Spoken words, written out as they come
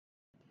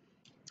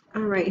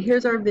All right,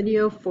 here's our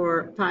video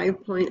for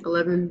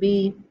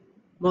 5.11b,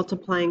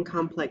 multiplying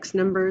complex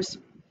numbers.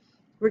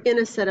 We're going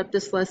to set up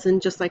this lesson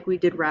just like we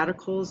did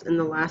radicals in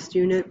the last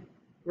unit.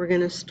 We're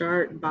going to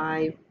start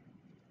by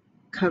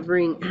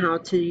covering how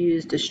to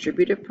use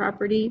distributive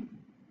property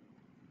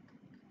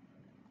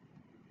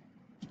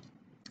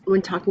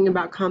when talking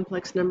about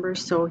complex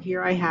numbers. So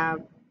here I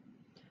have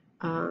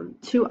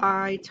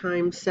 2i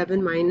times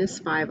 7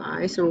 minus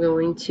 5i, so I'm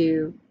going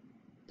to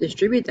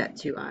distribute that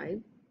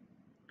 2i.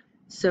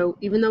 So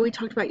even though we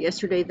talked about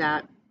yesterday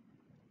that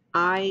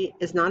I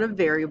is not a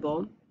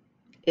variable,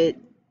 it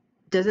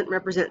doesn't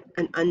represent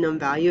an unknown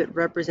value, it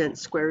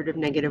represents square root of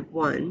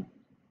 -1.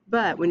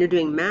 But when you're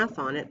doing math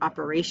on it,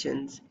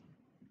 operations,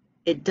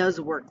 it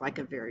does work like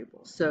a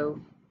variable. So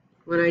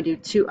when I do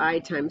 2i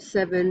times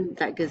 7,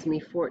 that gives me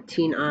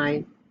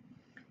 14i.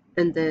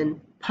 And then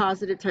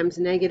positive times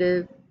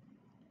negative,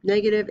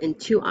 and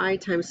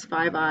 2i times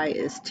 5i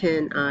is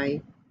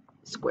 10i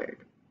squared.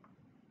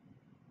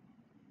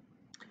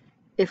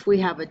 If we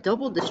have a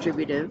double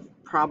distributive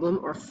problem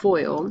or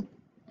FOIL,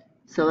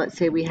 so let's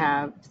say we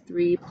have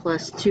 3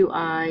 plus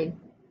 2i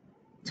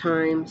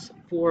times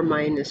 4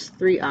 minus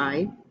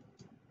 3i.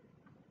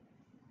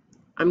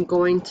 I'm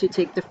going to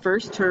take the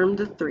first term,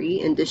 the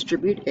 3, and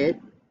distribute it.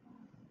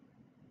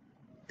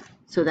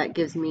 So that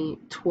gives me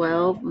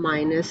 12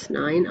 minus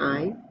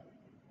 9i.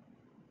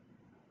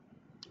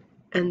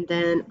 And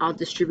then I'll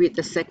distribute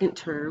the second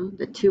term,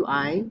 the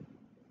 2i.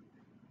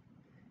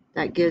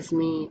 That gives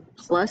me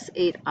plus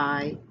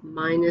 8i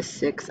minus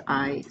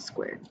 6i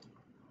squared.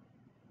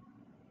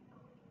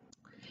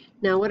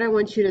 Now what I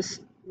want you to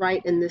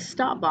write in this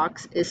stop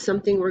box is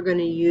something we're going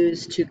to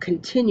use to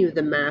continue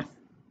the math.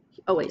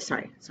 Oh wait,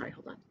 sorry,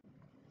 hold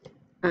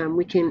on.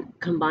 We can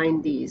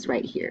combine these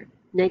right here.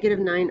 Negative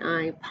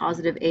 9i,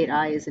 positive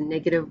 8i is a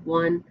negative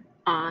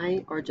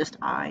 1i, or just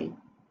I.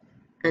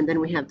 And then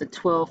we have the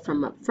 12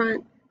 from up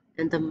front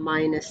and the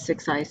minus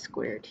 6i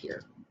squared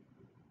here.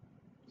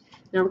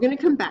 Now we're going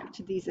to come back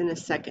to these in a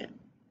second,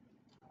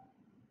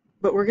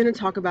 but we're going to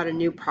talk about a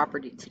new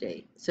property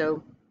today.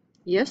 So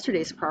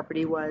yesterday's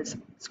property was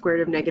square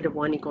root of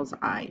 -1 equals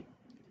I.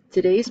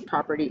 Today's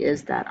property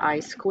is that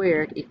I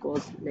squared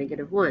equals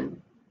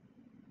 -1.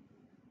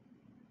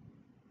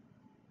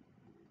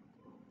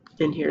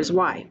 And here's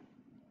why.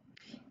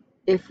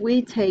 If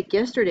we take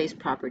yesterday's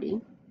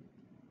property,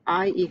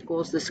 I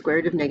equals the square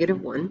root of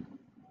 -1.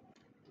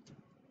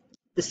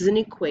 This is an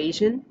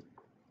equation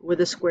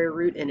with a square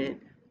root in it.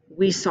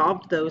 We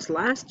solved those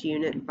last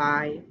unit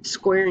by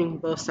squaring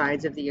both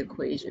sides of the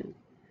equation.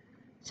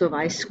 So if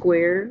I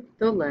square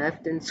the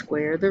left and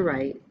square the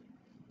right,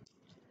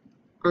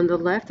 on the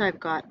left I've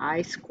got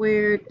I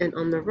squared, and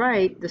on the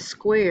right the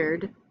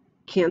squared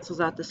cancels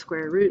out the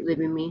square root,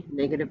 leaving me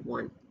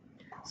 -1.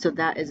 So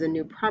that is a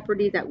new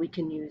property that we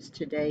can use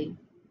today.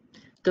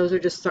 Those are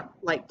just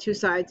like two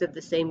sides of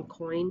the same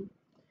coin.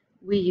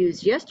 We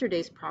use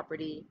yesterday's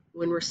property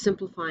when we're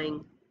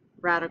simplifying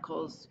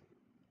radicals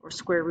or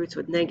square roots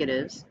with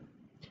negatives,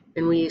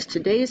 and we use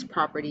today's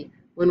property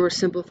when we're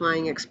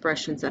simplifying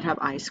expressions that have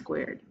I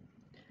squared.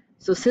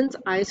 So since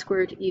I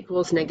squared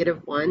equals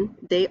 -1,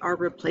 they are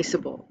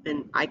replaceable,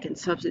 and I can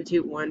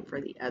substitute one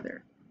for the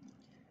other.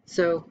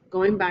 So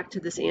going back to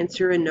this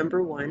answer in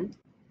number 1,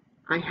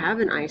 I have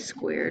an I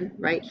squared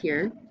right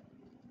here,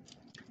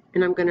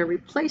 and I'm going to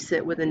replace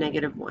it with a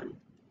 -1.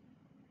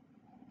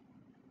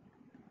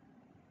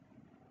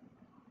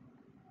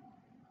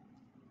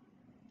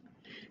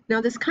 Now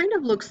this kind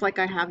of looks like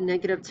I have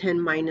 -10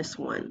 minus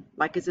 1,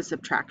 like it's a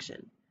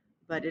subtraction,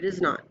 but it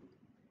is not.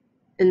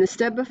 In the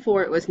step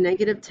before, it was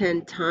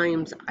 -10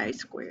 times I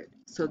squared,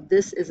 so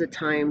this is a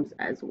times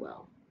as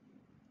well.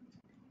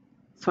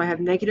 So I have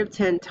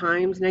 -10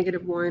 times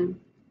 -1,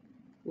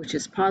 which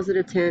is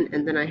positive 10,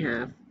 and then I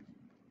have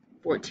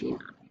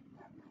 14i.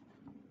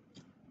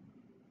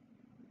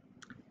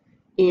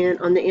 And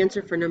on the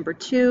answer for number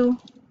 2,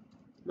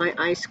 my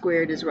I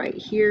squared is right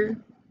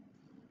here.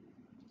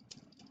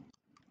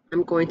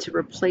 I'm going to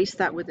replace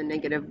that with a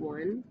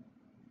 -1.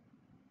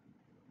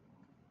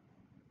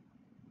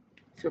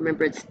 So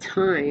remember, it's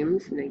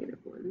times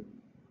 -1.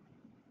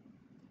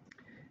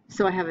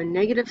 So I have a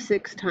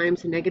 -6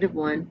 times a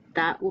 -1.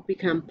 That will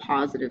become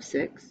positive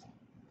 6.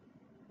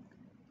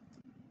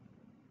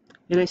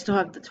 And I still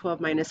have the 12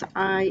 minus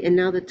I, and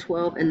now the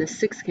 12 and the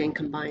 6 can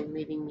combine,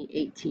 leaving me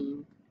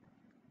 18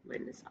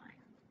 minus I.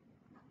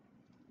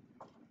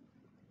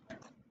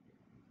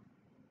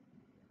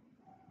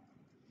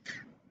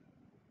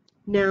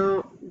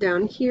 Now,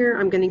 down here,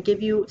 I'm going to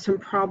give you some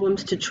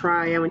problems to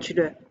try. I want you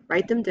to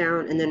write them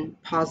down and then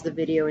pause the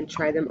video and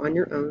try them on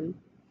your own.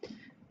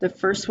 The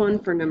first one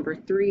for number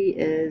 3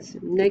 is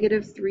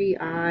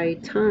 -3i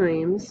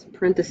times,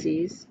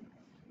 parentheses,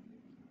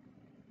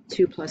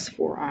 2 plus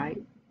 4i.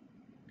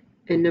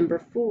 And number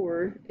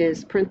 4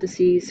 is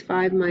parentheses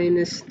 5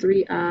 minus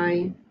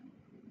 3i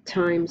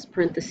times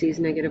parentheses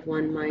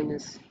 -1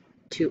 minus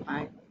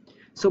 2i.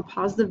 So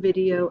pause the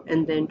video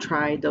and then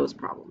try those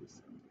problems.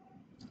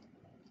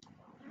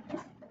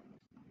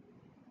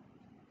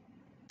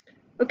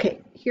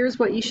 Okay, here's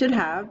what you should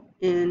have.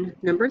 In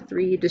number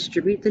 3,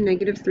 distribute the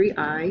negative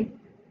 3i.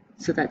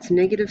 So that's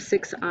negative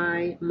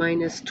 6i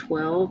minus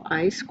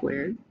 12i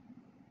squared.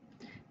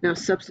 Now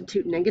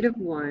substitute negative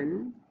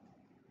 1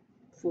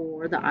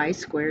 for the I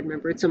squared.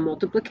 Remember, it's a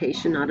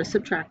multiplication, not a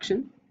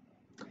subtraction.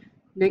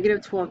 Negative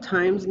 12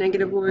 times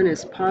negative 1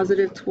 is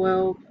positive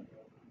 12.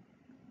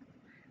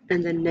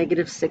 And then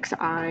negative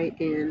 6i,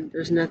 and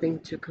there's nothing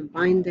to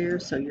combine there,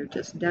 so you're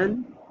just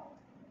done.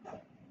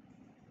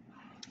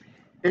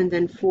 And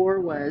then 4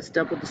 was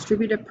double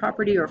distributive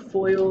property or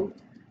FOIL.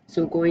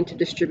 So I'm going to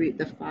distribute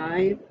the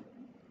 5.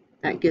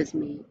 That gives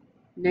me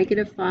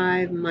negative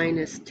 5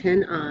 minus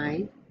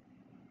 10i.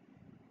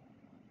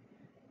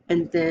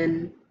 And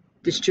then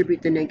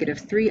distribute the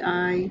negative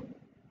 3i.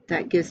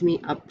 That gives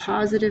me a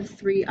positive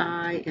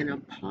 3i and a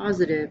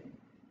positive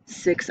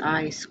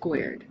 6i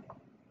squared.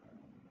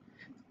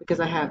 Because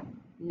I have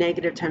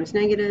negative times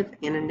negative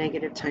and a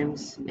negative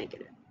times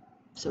negative.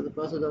 So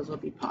both of those will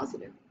be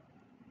positive.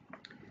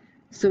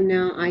 So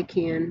now I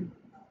can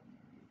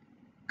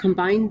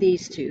combine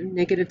these two.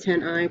 Negative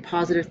 10i,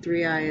 positive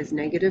 3i is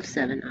negative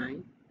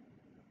 7i.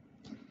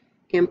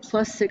 And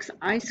plus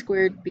 6i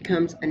squared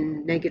becomes a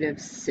negative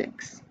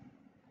 6.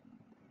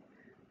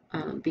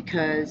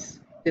 Because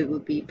it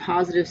would be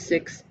positive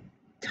 6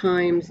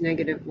 times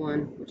negative 1,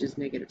 which is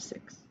negative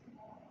 6.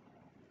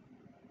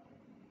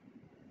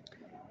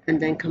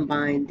 And then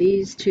combine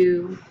these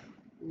two,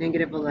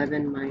 negative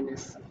 11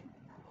 minus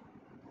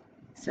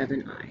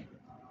 7i.